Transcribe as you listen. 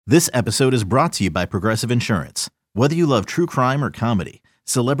This episode is brought to you by Progressive Insurance. Whether you love true crime or comedy,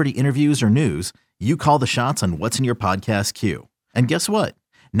 celebrity interviews or news, you call the shots on what's in your podcast queue. And guess what?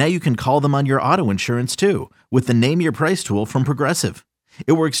 Now you can call them on your auto insurance too with the Name Your Price tool from Progressive.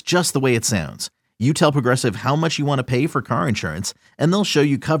 It works just the way it sounds. You tell Progressive how much you want to pay for car insurance, and they'll show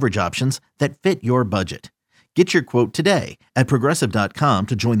you coverage options that fit your budget. Get your quote today at Progressive.com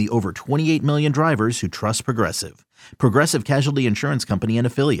to join the over 28 million drivers who trust Progressive. Progressive Casualty Insurance Company and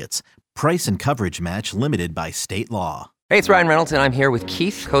Affiliates. Price and coverage match limited by state law. Hey, it's Ryan Reynolds, and I'm here with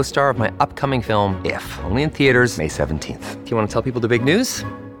Keith, co-star of my upcoming film, If, only in theaters May 17th. Do you want to tell people the big news?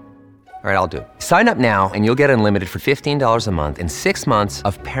 All right, I'll do it. Sign up now and you'll get unlimited for $15 a month and 6 months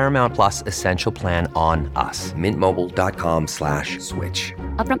of Paramount Plus Essential Plan on us. MintMobile.com/switch.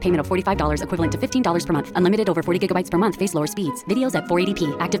 Upfront payment of $45 equivalent to $15 per month. Unlimited over 40 gigabytes per month. Face lower speeds. Videos at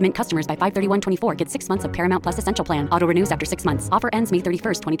 480p. Active Mint customers by 531.24 get 6 months of Paramount Plus Essential Plan. Auto renews after 6 months. Offer ends May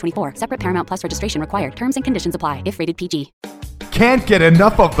 31st, 2024. Separate Paramount Plus registration required. Terms and conditions apply if rated PG. Can't get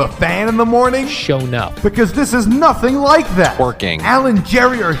enough of the fan in the morning? Shown up. Because this is nothing like that. Working. Al and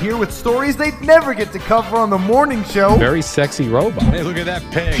Jerry are here with stories they'd never get to cover on the morning show. Very sexy robot. Hey, look at that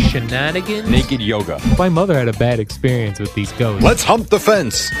pig. Shenanigans. Naked yoga. My mother had a bad experience with these ghosts. Let's hump the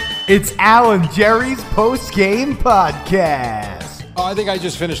fence. It's Al and Jerry's post-game podcast. Oh, I think I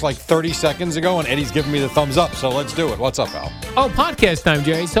just finished like 30 seconds ago, and Eddie's giving me the thumbs up, so let's do it. What's up, Al? Oh, podcast time,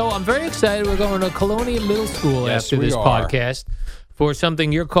 Jerry. So I'm very excited. We're going to Colonial Middle School after this podcast for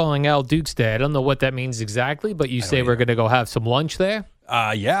something you're calling Al Duke's Day. I don't know what that means exactly, but you say we're going to go have some lunch there?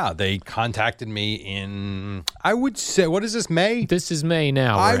 Yeah, they contacted me in, I would say, what is this, May? This is May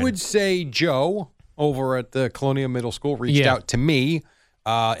now. I would say Joe over at the Colonial Middle School reached out to me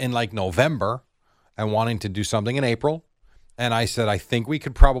in like November and wanting to do something in April. And I said, I think we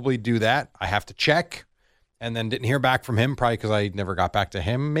could probably do that. I have to check. And then didn't hear back from him, probably because I never got back to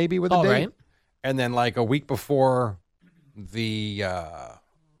him maybe with a date. Right. And then like a week before the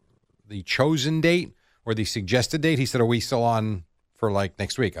chosen date or the suggested date, he said, are we still on for like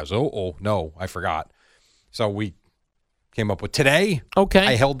next week? I was, no, I forgot. So we came up with today. Okay.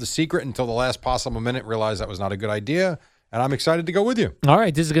 I held the secret until the last possible minute, realized that was not a good idea. And I'm excited to go with you. All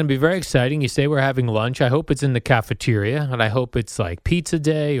right. This is going to be very exciting. You say we're having lunch. I hope it's in the cafeteria, and I hope it's like pizza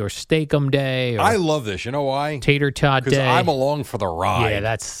day or steak-'em day. Or I love this. You know why? Tater tot day. Because I'm along for the ride. Yeah,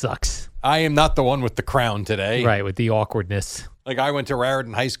 that sucks. I am not the one with the crown today. Right, with the awkwardness. Like I went to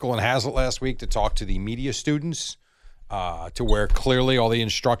Raritan High School in Hazlet last week to talk to the media students, to where clearly all the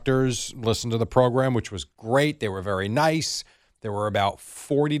instructors listened to the program, which was great. They were very nice. There were about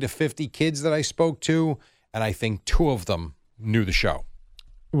 40 to 50 kids that I spoke to, and I think 2 of them knew the show.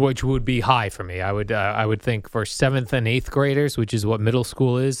 Which would be high for me. I would think for 7th and 8th graders, which is what middle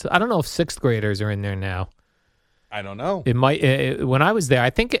school is. I don't know if 6th graders are in there now. I don't know. It might. When I was there, I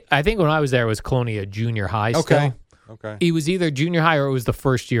think when I was there it was Colonia Junior High. Okay. Still. Okay. It was either junior high or it was the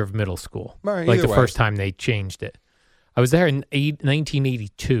first year of middle school. Right, like the way. first time they changed it. I was there in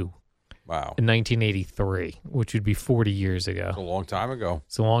 1982. Wow. In 1983, which would be 40 years ago. It's a long time ago.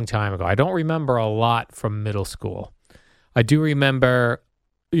 It's a long time ago. I don't remember a lot from middle school. I do remember,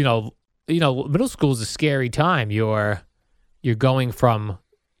 middle school is a scary time. You're going from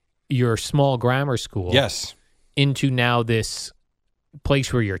your small grammar school, yes, into now this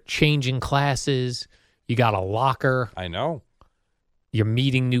place where you're changing classes. You got a locker. I know. You're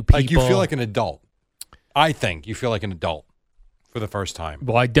meeting new people. Like you feel like an adult. I think you feel like an adult for the first time.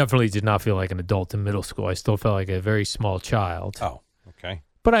 Well, I definitely did not feel like an adult in middle school. I still felt like a very small child. Oh, okay.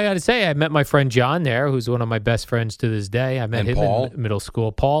 But I got to say, I met my friend John there, who's one of my best friends to this day. I met him in middle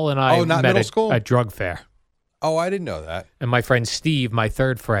school. Paul and I met at drug fair. Oh, I didn't know that. And my friend Steve, my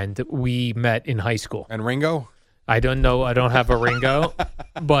third friend, we met in high school. And Ringo? I don't know. I don't have a Ringo.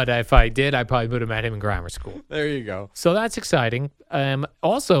 But if I did, I probably would have met him in grammar school. There you go. So that's exciting.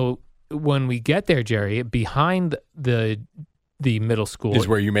 Also, when we get there, Jerry, behind the middle school is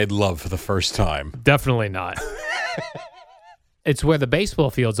where you made love for the first time. Definitely not. It's where the baseball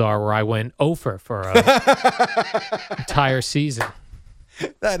fields are, where I went over for an entire season.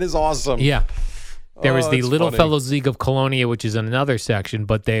 That is awesome. Yeah. There was the Little funny. Fellows League of Colonia, which is another section,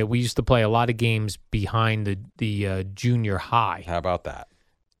 but we used to play a lot of games behind the junior high. How about that?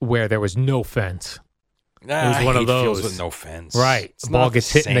 Where there was no fence. It was one of those. Fields with no fence. Right. It's the ball not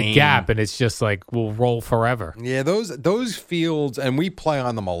gets the hit in the same. gap, and it's just like, we'll roll forever. Yeah, those fields, and we play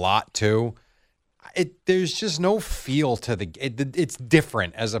on them a lot too. There's just no feel to it's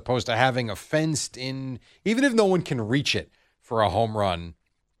different as opposed to having a fenced in, even if no one can reach it for a home run,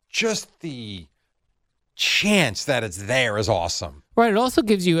 just the chance that it's there is awesome. Right. It also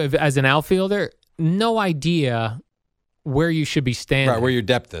gives you, as an outfielder, no idea where you should be standing. Right, where your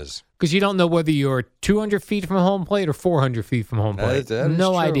depth is. Because you don't know whether you're 200 feet from home plate or 400 feet from home plate. That is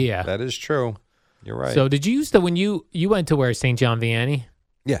no true. idea. That is true. You're right. So did you used to, when you went to where, St. John Vianney?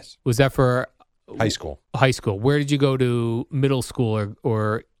 Yes. Was that for High school. High school. Where did you go to middle school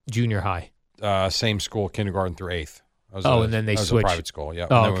or junior high? Same school, kindergarten through 8th. And then they switched. A private school, yeah.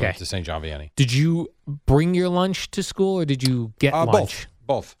 Oh, and then we okay. went to St. John Vianney. Did you bring your lunch to school or did you get lunch?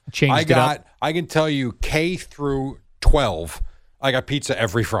 Both. Changed it up? I can tell you K through 12, I got pizza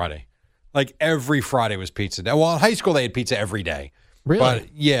every Friday. Like every Friday was pizza day. Well, in high school they had pizza every day. Really?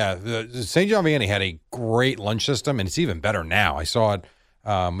 But yeah, the St. John Vianney had a great lunch system, and it's even better now. I saw it,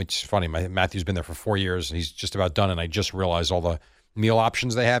 which is funny. Matthew's been there for 4 years, and he's just about done, and I just realized all the meal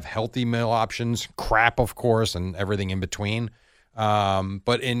options they have, healthy meal options, crap, of course, and everything in between.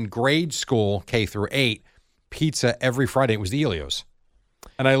 But in grade school, K through 8, pizza every Friday. It was the Elios,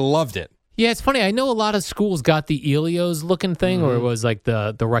 and I loved it. Yeah, it's funny. I know a lot of schools got the Elios looking thing, or it was like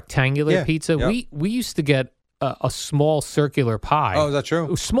the rectangular pizza. Yep. We used to get a small circular pie. Oh, is that It true?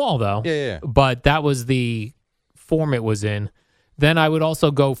 was small though. Yeah. But that was the form it was in. Then I would also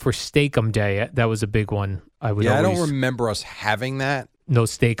go for Steak-'em Day. That was a big one. I don't remember us having that. No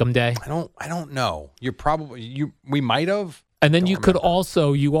Steak-'em Day. I don't know. We might have. And then Don't you could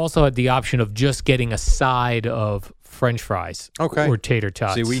remember. you also had the option of just getting a side of French fries. Okay. Or tater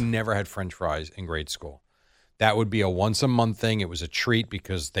tots. See, we never had French fries in grade school. That would be a once a month thing. It was a treat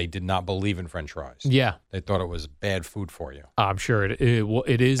because they did not believe in French fries. Yeah. They thought it was bad food for you. I'm sure it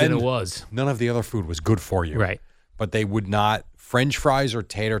is and it was. None of the other food was good for you. Right. But they would not. French fries or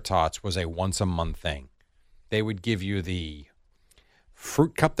tater tots was a once a month thing. They would give you the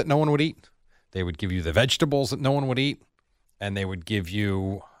fruit cup that no one would eat. They would give you the vegetables that no one would eat. And they would give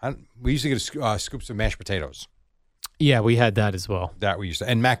you, we used to get scoops of mashed potatoes. Yeah, we had that as well. That we used to,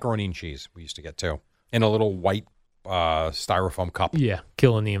 and macaroni and cheese we used to get too. In a little white styrofoam cup. Yeah,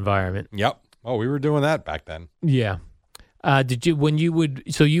 killing the environment. Yep. Oh, we were doing that back then. Yeah. Did you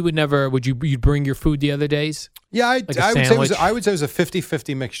you'd bring your food the other days? Yeah, I would say it was a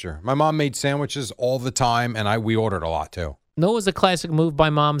 50-50 mixture. My mom made sandwiches all the time, and we ordered a lot too. No, it was a classic move by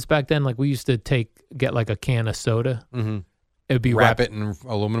moms back then. Like we used to get like a can of soda. Mm-hmm. It would be wrap it in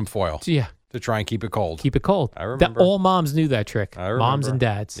aluminum foil. Yeah. To try and keep it cold. Keep it cold. I remember. All moms knew that trick. I remember. Moms and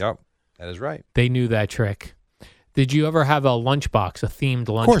dads. Yep, that is right. They knew that trick. Did you ever have a lunchbox, a themed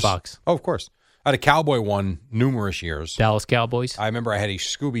lunchbox? Oh, of course. I had a cowboy one numerous years. Dallas Cowboys? I remember I had a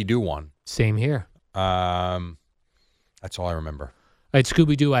Scooby-Doo one. Same here. That's all I remember. I had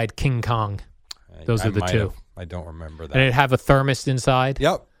Scooby-Doo. I had King Kong. Those are the two. I don't remember that. And it'd have a thermos inside.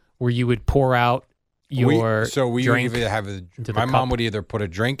 Yep. Where you would pour out your we drink would have my mom would either put a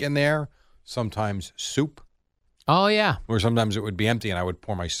drink in there, sometimes soup. Oh, yeah. Or sometimes it would be empty and I would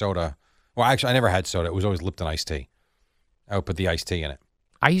pour my soda. Well, actually, I never had soda. It was always Lipton iced tea. I would put the iced tea in it.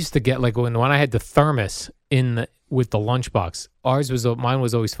 I used to get like when I had the thermos with the lunchbox. Mine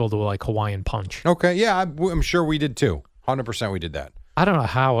was always filled with like Hawaiian punch. Okay, yeah, I'm sure we did too. 100% we did that. I don't know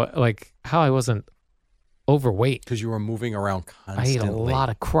how I wasn't overweight. Because you were moving around constantly. I ate a lot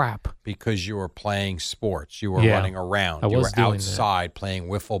of crap. Because you were playing sports. You were running around. You were outside playing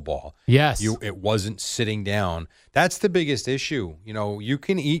wiffle ball. Yes. It wasn't sitting down. That's the biggest issue. You know, you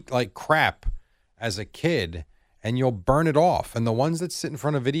can eat like crap as a kid and you'll burn it off. And the ones that sit in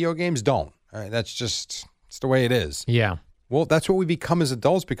front of video games don't. It's the way it is. Yeah. Well, that's what we become as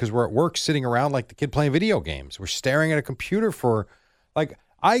adults because we're at work sitting around like the kid playing video games. We're staring at a computer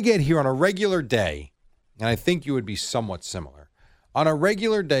I get here on a regular day, and I think you would be somewhat similar. On a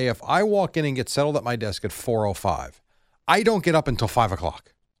regular day, if I walk in and get settled at my desk at 4:05, I don't get up until 5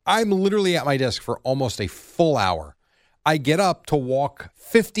 o'clock. I'm literally at my desk for almost a full hour. I get up to walk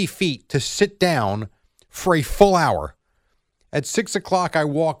 50 feet to sit down for a full hour. At 6 o'clock, I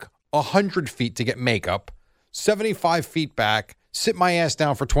walk 100 feet to get makeup, 75 feet back, sit my ass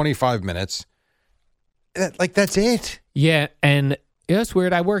down for 25 minutes. That's it. Yeah, and it's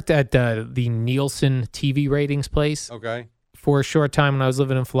weird. I worked at the Nielsen TV ratings place. Okay. For a short time when I was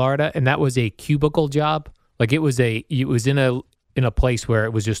living in Florida, and that was a cubicle job. Like it was in a place where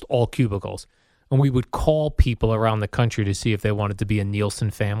it was just all cubicles, and we would call people around the country to see if they wanted to be a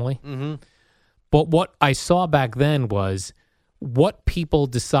Nielsen family. Mm-hmm. But what I saw back then was what people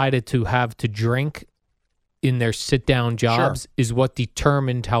decided to have to drink in their sit-down jobs is what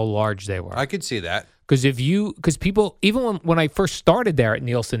determined how large they were. I could see that. Because people, even when I first started there at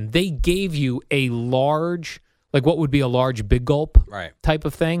Nielsen, they gave you a large, like what would be a large big gulp type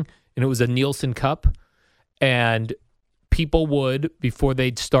of thing, and it was a Nielsen cup, and people would, before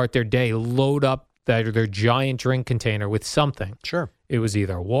they'd start their day, load up their giant drink container with something. Sure. It was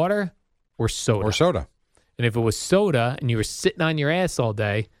either water or soda. And if it was soda and you were sitting on your ass all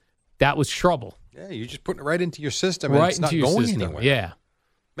day, that was trouble. Yeah, you're just putting it right into your system, Right and it's into not your going system. anywhere. Yeah.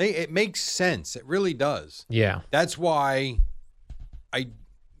 It makes sense. It really does. Yeah. That's why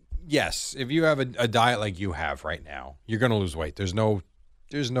yes, if you have a diet like you have right now, you're going to lose weight. There's no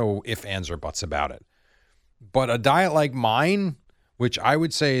ifs, ands, or buts about it. But a diet like mine, which I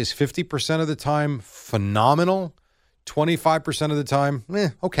would say is 50% of the time phenomenal, 25% of the time,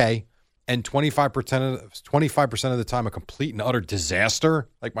 okay, and 25% of the time a complete and utter disaster,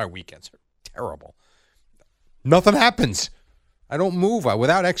 like my weekends are terrible. Nothing happens. I don't move.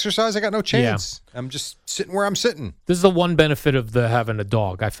 Without exercise, I got no chance. Yeah. I'm just sitting where I'm sitting. This is the one benefit of having a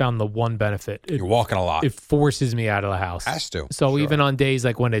dog. I found the one benefit. You're walking a lot. It forces me out of the house. Has to. So sure. even on days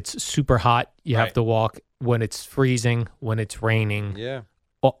like when it's super hot, you have to walk. When it's freezing, when it's raining. Yeah.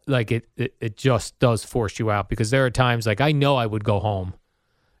 Like it just does force you out, because there are times like I know I would go home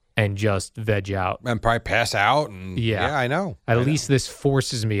and just veg out. And probably pass out. And yeah I know. At least this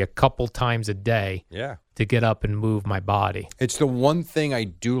forces me a couple times a day to get up and move my body. It's the one thing I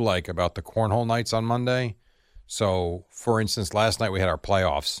do like about the cornhole nights on Monday. So, for instance, last night we had our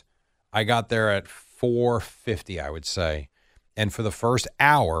playoffs. I got there at 4:50, I would say. And for the first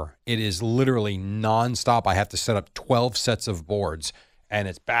hour, it is literally nonstop. I have to set up 12 sets of boards, and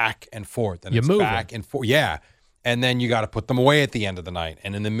it's back and forth. And You're it's moving. back and forth. Yeah. And then you got to put them away at the end of the night.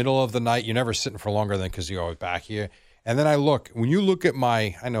 And in the middle of the night, you're never sitting for longer than because you're always back here. And then when you look at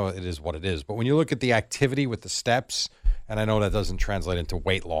I know it is what it is, but when you look at the activity with the steps, and I know that doesn't translate into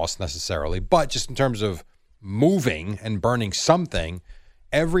weight loss necessarily, but just in terms of moving and burning something,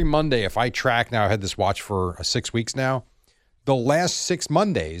 every Monday, if I track now, I had this watch for 6 weeks now, the last 6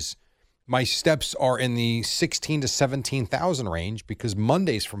 Mondays, my steps are in the 16 to 17,000 range, because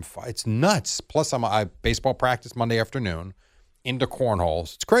Mondays it's nuts. Plus, I baseball practice Monday afternoon into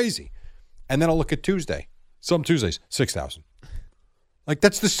cornholes. It's crazy. And then I'll look at Tuesday. Some Tuesdays, 6,000. Like,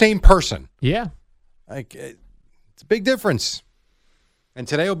 that's the same person. Yeah. Like, it's a big difference. And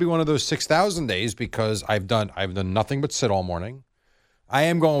today will be one of those 6,000 days, because I've done nothing but sit all morning. I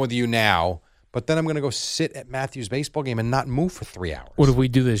am going with you now. But then I'm going to go sit at Matthew's baseball game and not move for 3 hours. What if we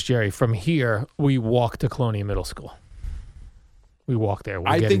do this, Jerry? From here, we walk to Colonia Middle School. We walk there.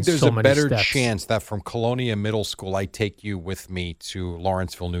 I think there's a better chance that from Colonia Middle School, I take you with me to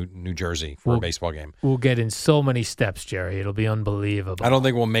Lawrenceville, New Jersey for a baseball game. We'll get in so many steps, Jerry. It'll be unbelievable. I don't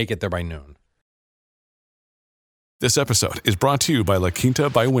think we'll make it there by noon. This episode is brought to you by La Quinta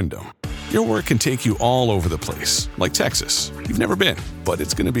by Wyndham. Your work can take you all over the place, like Texas. You've never been, but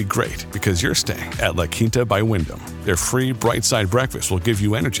it's going to be great because you're staying at La Quinta by Wyndham. Their free Bright Side breakfast will give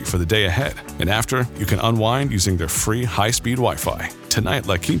you energy for the day ahead. And after, you can unwind using their free high-speed Wi-Fi. Tonight,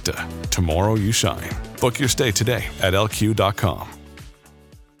 La Quinta. Tomorrow, you shine. Book your stay today at lq.com.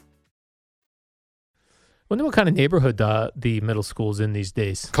 Wonder what kind of neighborhood the middle school's in these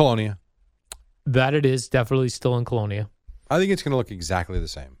days. Colonia. That it is definitely still in Colonia. I think it's going to look exactly the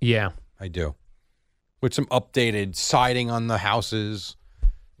same. Yeah. I do. With some updated siding on the houses,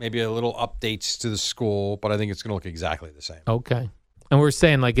 maybe a little updates to the school, but I think it's going to look exactly the same. Okay. And we're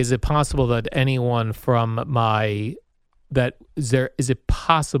saying, like, is it possible that anyone from is it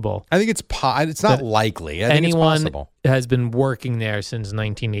possible? I think it's not likely. I think it's possible. Has been working there since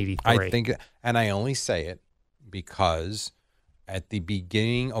 1983. I think, and I only say it because at the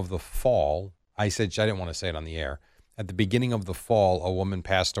beginning of the fall, I said, I didn't want to say it on the air. At the beginning of the fall, a woman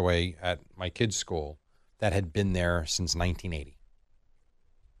passed away at my kids' school that had been there since 1980.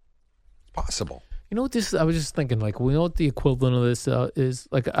 It's possible. You know what this? I was just thinking, like, we know what the equivalent of this is.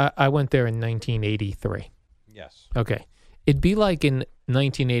 Like, I went there in 1983. Yes. Okay. It'd be like in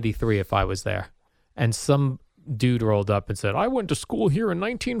 1983 if I was there, and some dude rolled up and said, "I went to school here in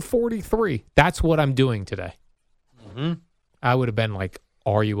 1943." That's what I'm doing today. Mm-hmm. I would have been like,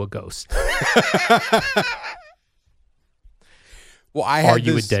 "Are you a ghost?" Well, Are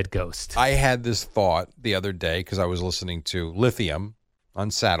you a dead ghost? I had this thought the other day because I was listening to Lithium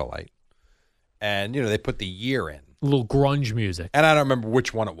on satellite, and they put the year in. A little grunge music. And I don't remember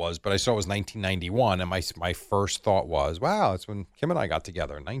which one it was, but I saw it was 1991, and my first thought was, wow, that's when Kim and I got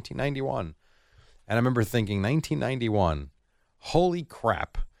together, 1991. And I remember thinking, 1991, holy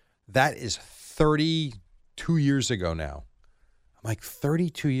crap, that is 32 years ago now. I'm like,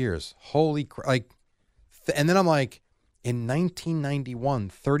 32 years, holy crap. And then I'm like, in 1991,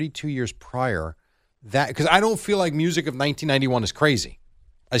 32 years prior, because I don't feel like music of 1991 is crazy.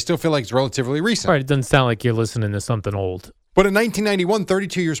 I still feel like it's relatively recent. Right, it doesn't sound like you're listening to something old. But in 1991,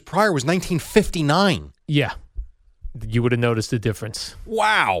 32 years prior was 1959. Yeah. You would have noticed the difference.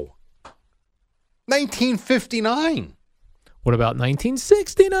 Wow. 1959. What about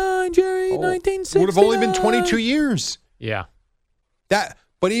 1969, Jerry? 1969 would have only been 22 years. Yeah.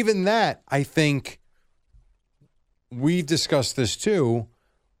 But even that, I think we've discussed this too.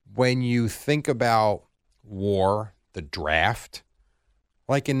 When you think about war, the draft,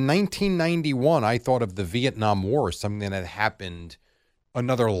 like in 1991, I thought of the Vietnam War as something that had happened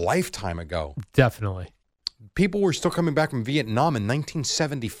another lifetime ago. Definitely. People were still coming back from Vietnam in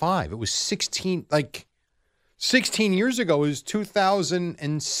 1975. It was 16 years ago. It was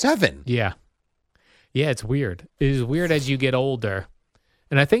 2007. Yeah. Yeah, it's weird. It is weird as you get older.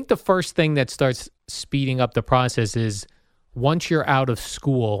 And I think the first thing that starts speeding up the process is once you're out of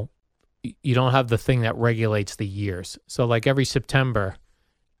school, you don't have the thing that regulates the years. So like every September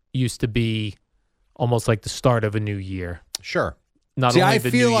used to be almost like the start of a new year. Sure. Not only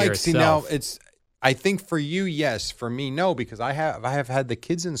the new year itself. Now I think for you, yes. For me, no, because I have had the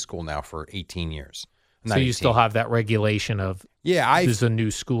kids in school now for 18 years. So you still have that regulation of this is a new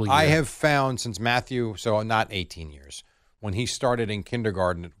school year. I have found since Matthew, so not 18 years, when he started in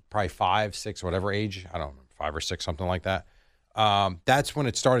kindergarten, probably 5, 6, whatever age, I don't know, 5 or 6, something like that. That's when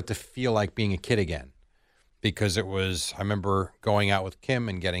it started to feel like being a kid again, because I remember going out with Kim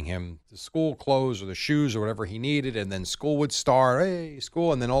and getting him the school clothes or the shoes or whatever he needed, and then school would start, hey,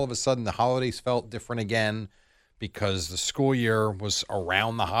 school, and then all of a sudden the holidays felt different again because the school year was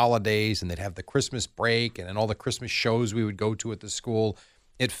around the holidays and they'd have the Christmas break and then all the Christmas shows we would go to at the school.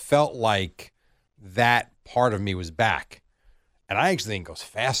 It felt like that part of me was back. And I actually think it goes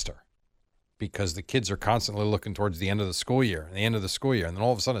faster because the kids are constantly looking towards the end of the school year and the end of the school year. And then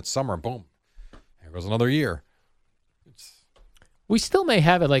all of a sudden it's summer, boom, there goes another year. We still may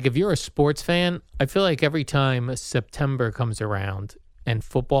have it. Like if you're a sports fan, I feel like every time September comes around and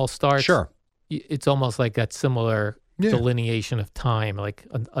football starts, sure, it's almost like that similar delineation of time, like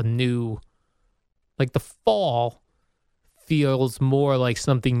a new, like the fall feels more like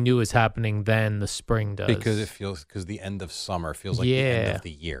something new is happening than the spring does. Because the end of summer feels like the end of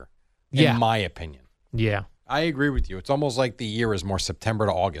the year, in my opinion. Yeah. I agree with you. It's almost like the year is more September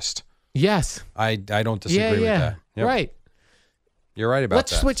to August. Yes. I don't disagree with that. Yep. Right. You're right about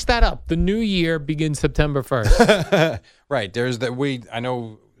that. Let's switch that up. The new year begins September 1st. Right. There's that. I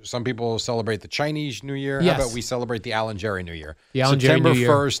know some people celebrate the Chinese New Year. Yes. How about we celebrate the Alan Jerry New Year? The Alan Jerry September New Year.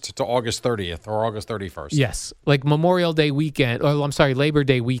 1st to August 30th or August 31st. Yes. Like Memorial Day weekend, or I'm sorry, Labor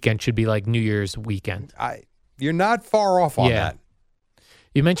Day weekend should be like New Year's weekend. You're not far off on that.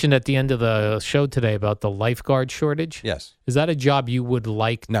 You mentioned at the end of the show today about the lifeguard shortage. Yes. Is that a job you would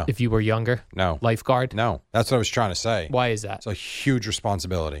like No. if you were younger? No. Lifeguard? No. That's what I was trying to say. Why is that? It's a huge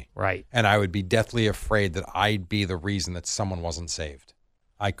responsibility. Right. And I would be deathly afraid that I'd be the reason that someone wasn't saved.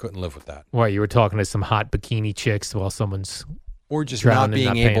 I couldn't live with that. Why, you were talking to some hot bikini chicks while someone's Or just drowning not being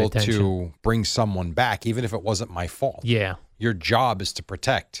and not paying able attention. to bring someone back, even if it wasn't my fault. Yeah. Your job is to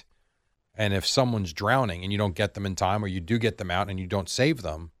protect. And if someone's drowning and you don't get them in time, or you do get them out and you don't save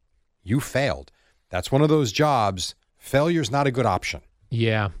them, you failed. That's one of those jobs. Failure's not a good option.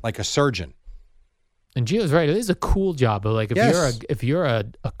 Yeah. Like a surgeon. And Gio's right. It is a cool job. But like if you're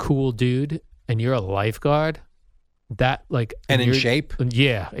a cool dude and you're a lifeguard, that like And in shape.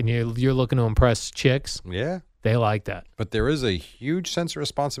 Yeah. And you're looking to impress chicks. Yeah. They like that. But there is a huge sense of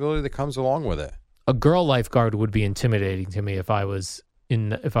responsibility that comes along with it. A girl lifeguard would be intimidating to me if I was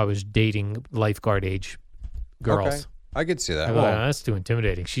dating lifeguard age girls. Okay. I could see that. I'd be like, that's too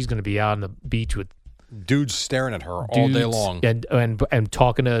intimidating. She's going to be out on the beach with dudes staring at her all day long. And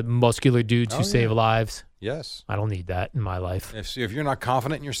talking to muscular dudes who save lives. Yes. I don't need that in my life. If you're not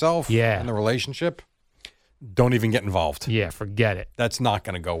confident in yourself in the relationship, don't even get involved. Yeah, forget it. That's not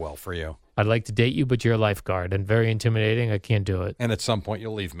going to go well for you. I'd like to date you, but you're a lifeguard and very intimidating. I can't do it. And at some point,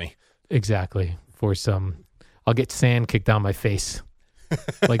 you'll leave me. Exactly. I'll get sand kicked down my face.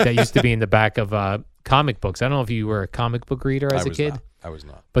 Like that used to be in the back of comic books. I don't know if you were a comic book reader as a kid. I was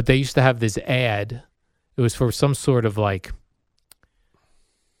not. But they used to have this ad. It was for some sort of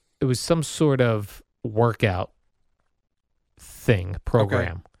workout thing,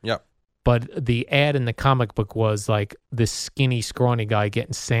 program. Okay. Yep. But the ad in the comic book was like this skinny, scrawny guy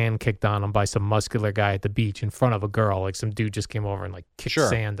getting sand kicked on him by some muscular guy at the beach in front of a girl. Like some dude just came over and like kicked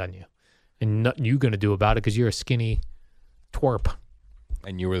sand on you. And nothing you're going to do about it because you're a skinny twerp.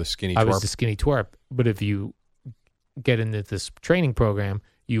 And you were the skinny twerp? I was the skinny twerp. But if you get into this training program,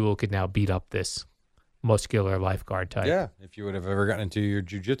 you could now beat up this muscular lifeguard type. Yeah, if you would have ever gotten into your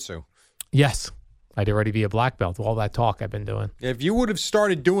jiu-jitsu. Yes. I'd already be a black belt. All that talk I've been doing. If you would have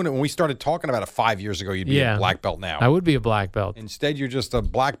started doing it when we started talking about it 5 years ago, you'd be a black belt now. I would be a black belt. Instead, you're just a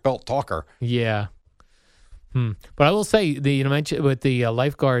black belt talker. Yeah. But I will say, you mentioned with the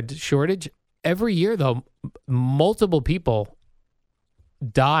lifeguard shortage, every year, though, multiple people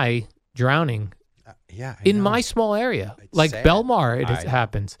die drowning I in know. my small area. It's like sad. Belmar, I know.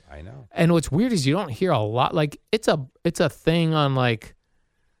 happens. I know. And what's weird is you don't hear a lot. Like it's a thing on like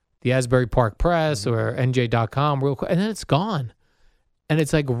the Asbury Park Press or NJ.com real quick, and then it's gone. And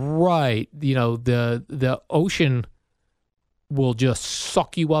it's like, right, the ocean will just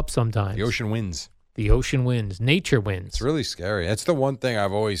suck you up sometimes. The ocean wins. The ocean wins. Nature wins. It's really scary. That's the one thing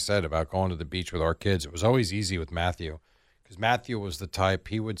I've always said about going to the beach with our kids. It was always easy with Matthew because Matthew was the type,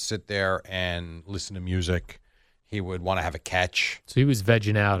 he would sit there and listen to music. He would want to have a catch. So he was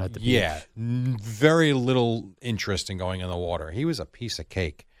vegging out at the beach. Yeah, very little interest in going in the water. He was a piece of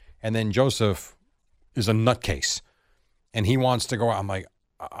cake. And then Joseph is a nutcase, and he wants to go out. I'm like,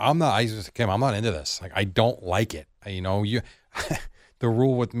 I'm not into this. Like, I don't like it. The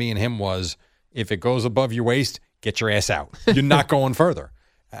rule with me and him was, if it goes above your waist, get your ass out. You're not going further.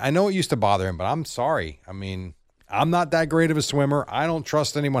 I know it used to bother him, but I'm sorry. I mean, I'm not that great of a swimmer. I don't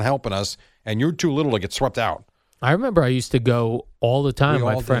trust anyone helping us, and you're too little to get swept out. I remember I used to go all the time We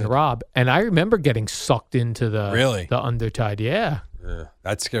with all my friend did. Rob, and I remember getting sucked into the undertide. Yeah.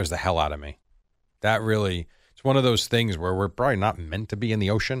 That scares the hell out of me. That really, it's one of those things where we're probably not meant to be in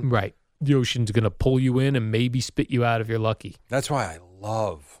the ocean. Right. The ocean's going to pull you in and maybe spit you out if you're lucky. That's why I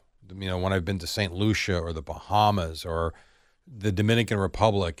love, when I've been to St. Lucia or the Bahamas or the Dominican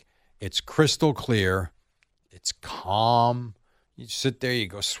Republic, it's crystal clear. It's calm. You sit there, you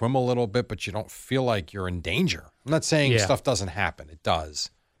go swim a little bit, but you don't feel like you're in danger. I'm not saying stuff doesn't happen. It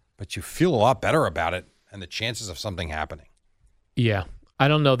does. But you feel a lot better about it and the chances of something happening. Yeah. I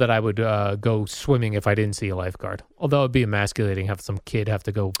don't know that I would go swimming if I didn't see a lifeguard. Although it'd be emasculating, have some kid have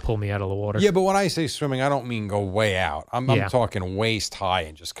to go pull me out of the water. Yeah, but when I say swimming, I don't mean go way out. I'm talking waist high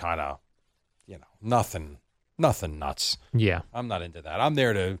and just kind of, nothing nuts. Yeah. I'm not into that. I'm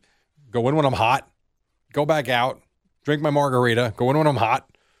there to go in when I'm hot, go back out, drink my margarita, go in when I'm hot.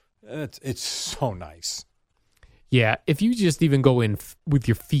 It's so nice. Yeah. If you just even go in with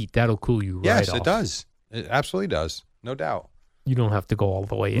your feet, that'll cool you right off. Yes, it does. It absolutely does. No doubt. You don't have to go all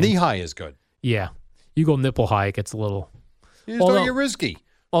the way in. Knee high is good. Yeah. You go nipple high, it gets a little. You just don't get risky.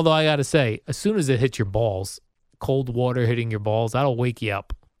 Although I got to say, as soon as it hits your balls, cold water hitting your balls, that'll wake you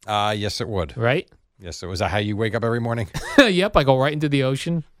up. Yes, it would. Right? Yes, it was. That how you wake up every morning? Yep. I go right into the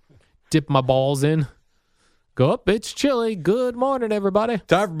ocean, dip my balls in, go up. It's chilly. Good morning, everybody.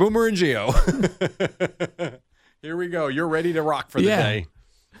 Time for Boomer and Geo. Here we go. You're ready to rock for the day.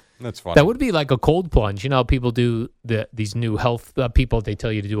 That's funny. That would be like a cold plunge. You know how people do these new health people, they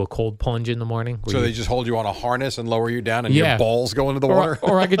tell you to do a cold plunge in the morning. So they just hold you on a harness and lower you down and your balls go into the water?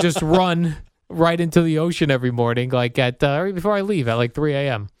 Or I could just run right into the ocean every morning, like at right before I leave at like 3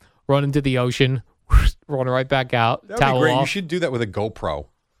 a.m. Run into the ocean, run right back out, That'd towel be great. off. You should do that with a GoPro.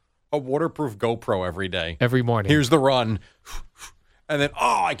 A waterproof GoPro every day. Every morning. Here's the run. And then,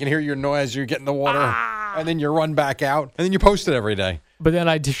 I can hear your noise as you get in the water. And then you run back out. And then you post it every day. But then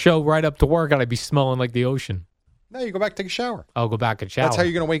I'd show right up to work and I'd be smelling like the ocean. No, you go back, take a shower. I'll go back and shower. That's how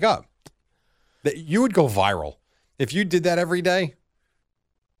you're going to wake up. You would go viral. If you did that every day,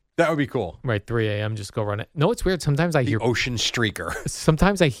 that would be cool. Right, 3 a.m., just go run it. No, it's weird. Sometimes I hear ocean streaker.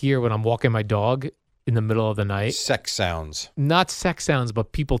 Sometimes I hear when I'm walking my dog in the middle of the night. Sex sounds. Not sex sounds,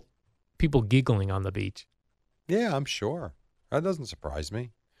 but people giggling on the beach. Yeah, I'm sure. That doesn't surprise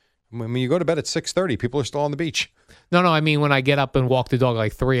me. When you go to bed at 6:30, people are still on the beach. No, I mean when I get up and walk the dog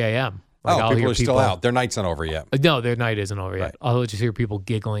like 3 a.m. Like people are still out. Their night's not over yet. No, their night isn't over yet. Right. I'll just hear people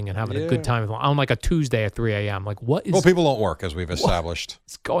giggling and having a good time on like a Tuesday at 3 a.m. Like, what is... Well, people don't work, as we've established.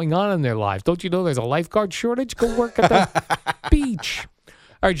 What's going on in their lives? Don't you know there's a lifeguard shortage? Go work at the beach.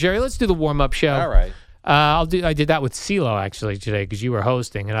 All right, Jerry, let's do the warm-up show. All right. I did that with CeeLo actually today because you were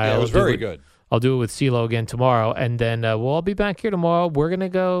hosting. And it was very good. I'll do it with CeeLo again tomorrow. And then we'll all be back here tomorrow. We're going to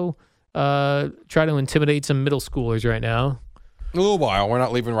go try to intimidate some middle schoolers right now. A little while. We're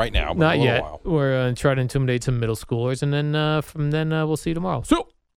not leaving right now. But Not a little yet. While. We're trying to intimidate some middle schoolers. And then from then we'll see you tomorrow. So.